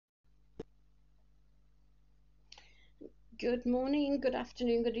Good morning, good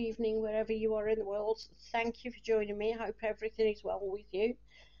afternoon, good evening, wherever you are in the world. Thank you for joining me. I hope everything is well with you.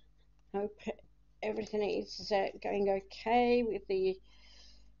 Hope everything is going okay with the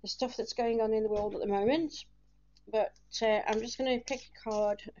stuff that's going on in the world at the moment. But I'm just going to pick a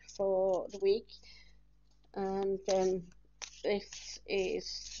card for the week, and this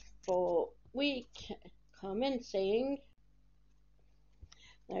is for commencing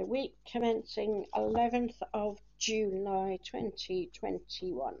week commencing 11th of July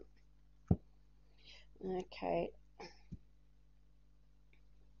 2021. Okay.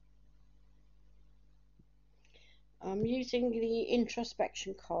 I'm using the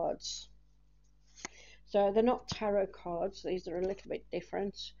introspection cards. So they're not tarot cards, these are a little bit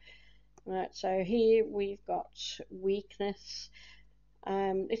different. Right, so here we've got weakness.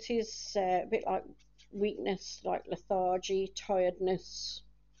 This is a bit like weakness, like lethargy, tiredness.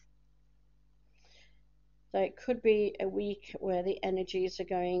 So it could be a week where the energies are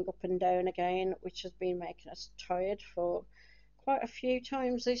going up and down again, which has been making us tired for quite a few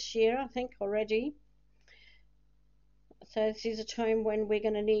times this year, I think, already. So this is a time when we're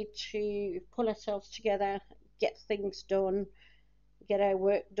going to need to pull ourselves together, get things done, get our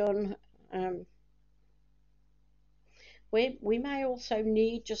work done. We may also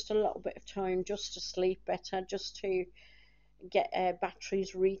need just a little bit of time just to sleep better, just to get our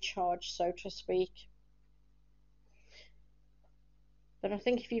batteries recharged, so to speak. But I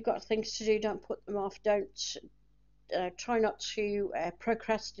think if you've got things to do, don't put them off. Don't try not to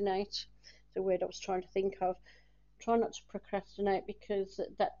procrastinate. The word I was trying to think of. Try not to procrastinate, because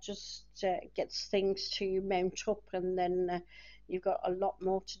that just gets things to mount up, and then you've got a lot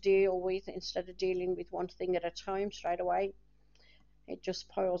more to deal with instead of dealing with one thing at a time straight away. It just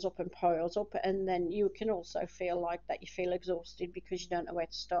piles up and piles up, and then you can also feel like that you feel exhausted because you don't know where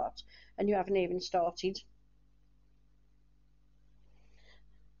to start, and you haven't even started.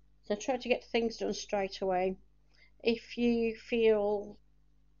 So try to get things done straight away. If you feel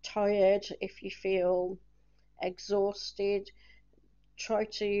tired, if you feel exhausted, try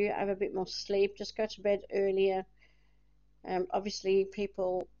to have a bit more sleep. Just go to bed earlier. Obviously,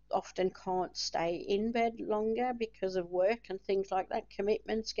 people often can't stay in bed longer because of work and things like that,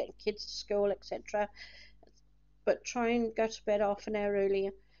 commitments, getting kids to school, etc. But try and go to bed half an hour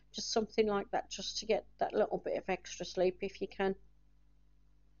earlier, just something like that, just to get that little bit of extra sleep if you can.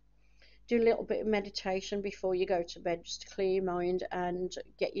 Do a little bit of meditation before you go to bed, just to clear your mind and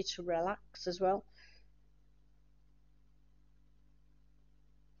get you to relax as well.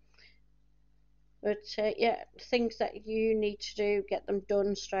 But yeah, things that you need to do, get them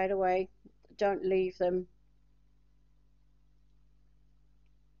done straight away. Don't leave them.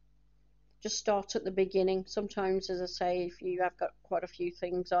 Just start at the beginning. Sometimes, as I say, if you have got quite a few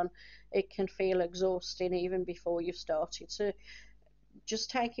things on, it can feel exhausting even before you've started. So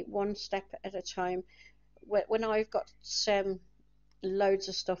just take it one step at a time. When I've got loads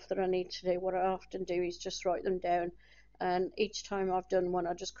of stuff that I need to do, what I often do is just write them down. And each time I've done one,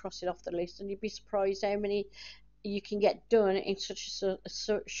 I just cross it off the list. And you'd be surprised how many you can get done in such a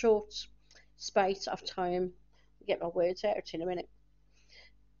short space of time. I'll get my words out in a minute.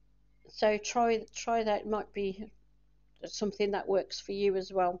 So try that. It might be something that works for you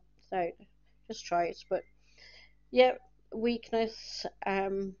as well. So just try it. But yeah, weakness.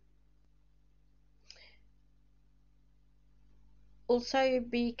 Also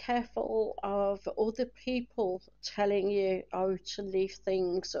be careful of other people telling you how to leave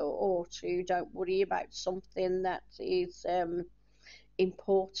things, or to don't worry about something that is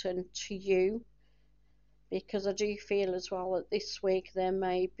important to you, because I do feel as well that this week there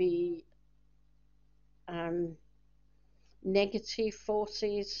may be negative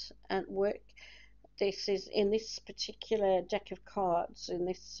forces at work. This is in this particular deck of cards, in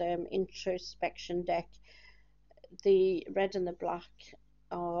this introspection deck. The red and the black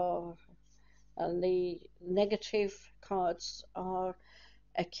are, and the negative cards are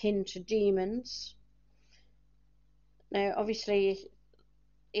akin to demons. Now, obviously,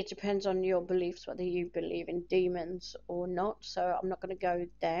 it depends on your beliefs whether you believe in demons or not, so I'm not going to go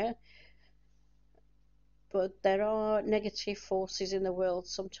there. But there are negative forces in the world.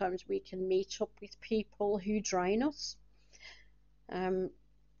 Sometimes we can meet up with people who drain us.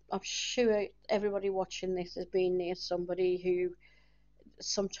 I'm sure everybody watching this has been near somebody who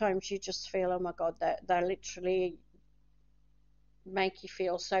sometimes you just feel, oh my God, they're literally make you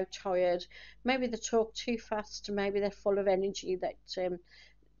feel so tired. Maybe they talk too fast, maybe they're full of energy that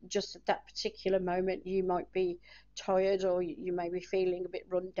just at that particular moment you might be tired, or you may be feeling a bit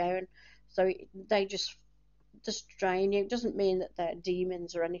run down. So they just drain you. It doesn't mean that they're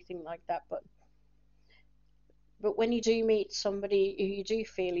demons or anything like that, but But when you do meet somebody who you do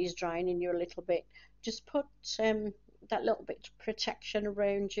feel is draining you a little bit, just put that little bit of protection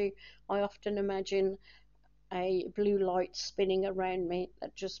around you. I often imagine a blue light spinning around me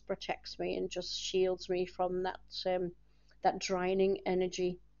that just protects me and just shields me from that draining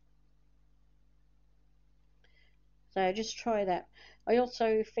energy. So just try that. I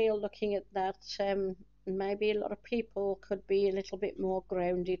also feel looking at that, maybe a lot of people could be a little bit more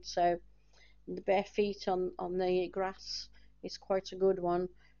grounded. So the bare feet on the grass is quite a good one.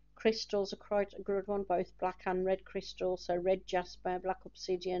 Crystals are quite a good one, both black and red crystals. So red jasper, black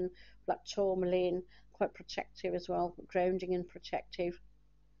obsidian, black tourmaline, quite protective as well, grounding and protective.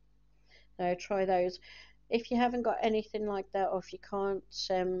 So try those. If you haven't got anything like that, or if you can't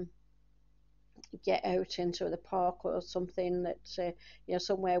get out into the park or something that's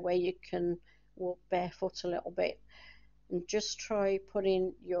somewhere where you can walk barefoot a little bit, and just try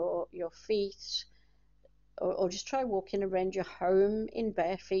putting your feet, or just try walking around your home in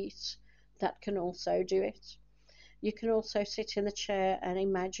bare feet. That can also do it. You can also sit in the chair and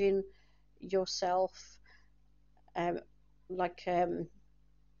imagine yourself, um, like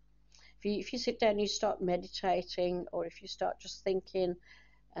if you sit down and you start meditating, or if you start just thinking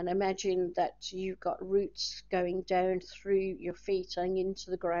and imagine that you've got roots going down through your feet and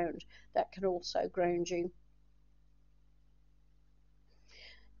into the ground, that can also ground you.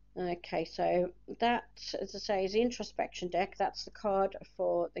 Okay, so that, as I say, is the introspection deck. That's the card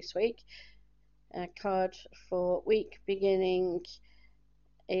for this week. Card for week beginning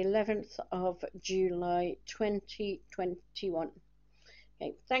 11th of July 2021.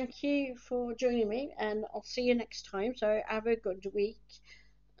 Okay, thank you for joining me, and I'll see you next time. So have a good week.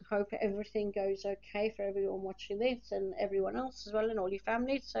 Hope everything goes okay for everyone watching this and everyone else as well, and all your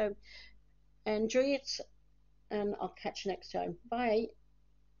families. So enjoy it, and I'll catch you next time. Bye.